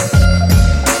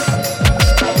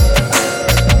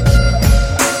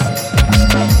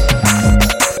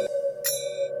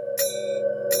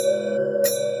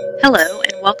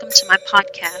to my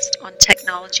podcast on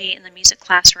technology in the music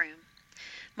classroom.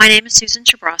 My name is Susan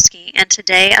Chabrowski, and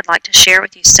today I'd like to share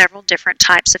with you several different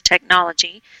types of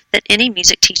technology that any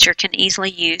music teacher can easily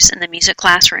use in the music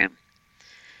classroom.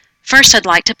 First, I'd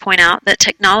like to point out that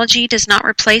technology does not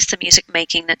replace the music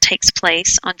making that takes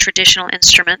place on traditional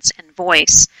instruments and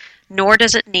voice, nor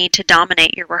does it need to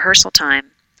dominate your rehearsal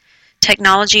time.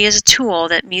 Technology is a tool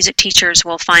that music teachers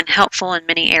will find helpful in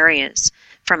many areas,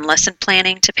 from lesson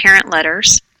planning to parent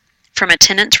letters, from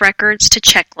attendance records to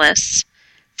checklists,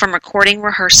 from recording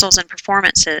rehearsals and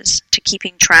performances to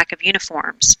keeping track of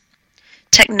uniforms.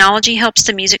 Technology helps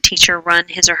the music teacher run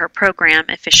his or her program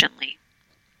efficiently.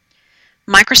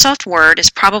 Microsoft Word is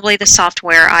probably the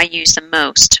software I use the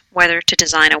most, whether to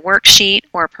design a worksheet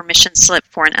or a permission slip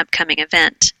for an upcoming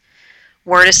event.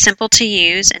 Word is simple to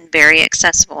use and very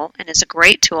accessible and is a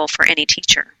great tool for any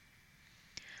teacher.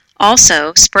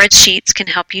 Also, spreadsheets can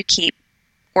help you keep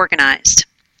organized.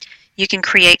 You can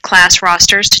create class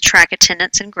rosters to track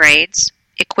attendance and grades,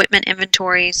 equipment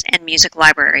inventories, and music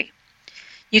library.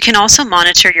 You can also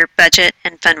monitor your budget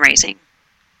and fundraising.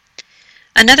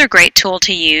 Another great tool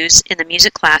to use in the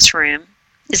music classroom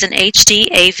is an HD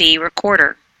AV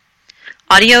recorder.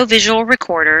 Audio-visual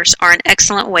recorders are an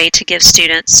excellent way to give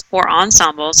students or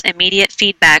ensembles immediate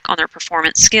feedback on their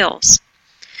performance skills.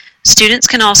 Students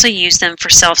can also use them for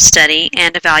self-study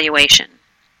and evaluation.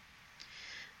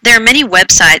 There are many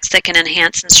websites that can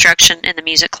enhance instruction in the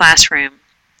music classroom.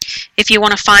 If you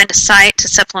want to find a site to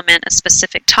supplement a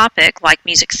specific topic, like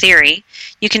music theory,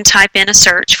 you can type in a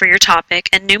search for your topic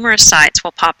and numerous sites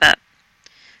will pop up.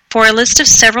 For a list of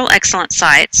several excellent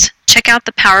sites, check out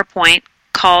the PowerPoint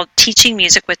called Teaching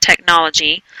Music with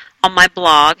Technology on my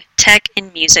blog, Tech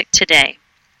in Music Today.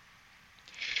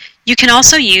 You can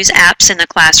also use apps in the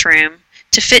classroom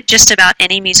to fit just about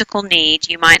any musical need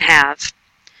you might have.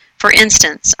 For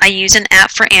instance, I use an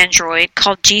app for Android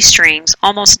called G-Strings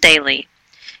almost daily.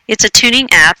 It's a tuning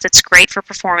app that's great for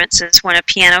performances when a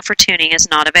piano for tuning is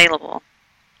not available.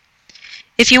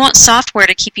 If you want software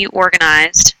to keep you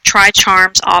organized, try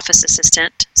Charm's Office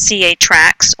Assistant, CA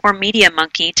Tracks, or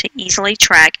MediaMonkey to easily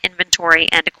track inventory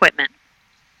and equipment.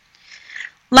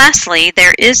 Lastly,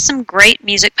 there is some great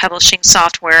music publishing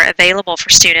software available for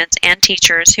students and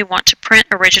teachers who want to print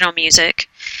original music,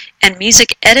 and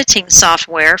music editing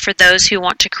software for those who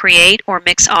want to create or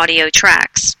mix audio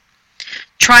tracks.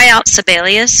 Try out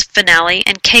Sibelius, Finale,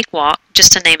 and Cakewalk,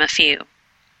 just to name a few.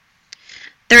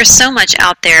 There is so much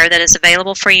out there that is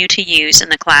available for you to use in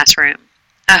the classroom.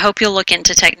 I hope you'll look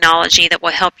into technology that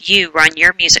will help you run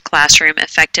your music classroom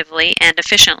effectively and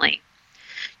efficiently.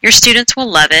 Your students will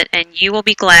love it, and you will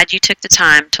be glad you took the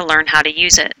time to learn how to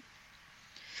use it.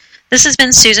 This has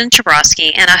been Susan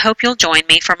Chabrowski, and I hope you'll join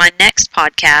me for my next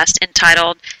podcast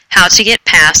entitled How to Get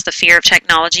Past the Fear of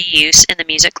Technology Use in the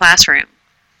Music Classroom.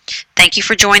 Thank you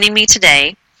for joining me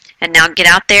today, and now get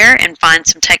out there and find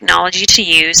some technology to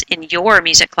use in your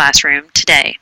music classroom today.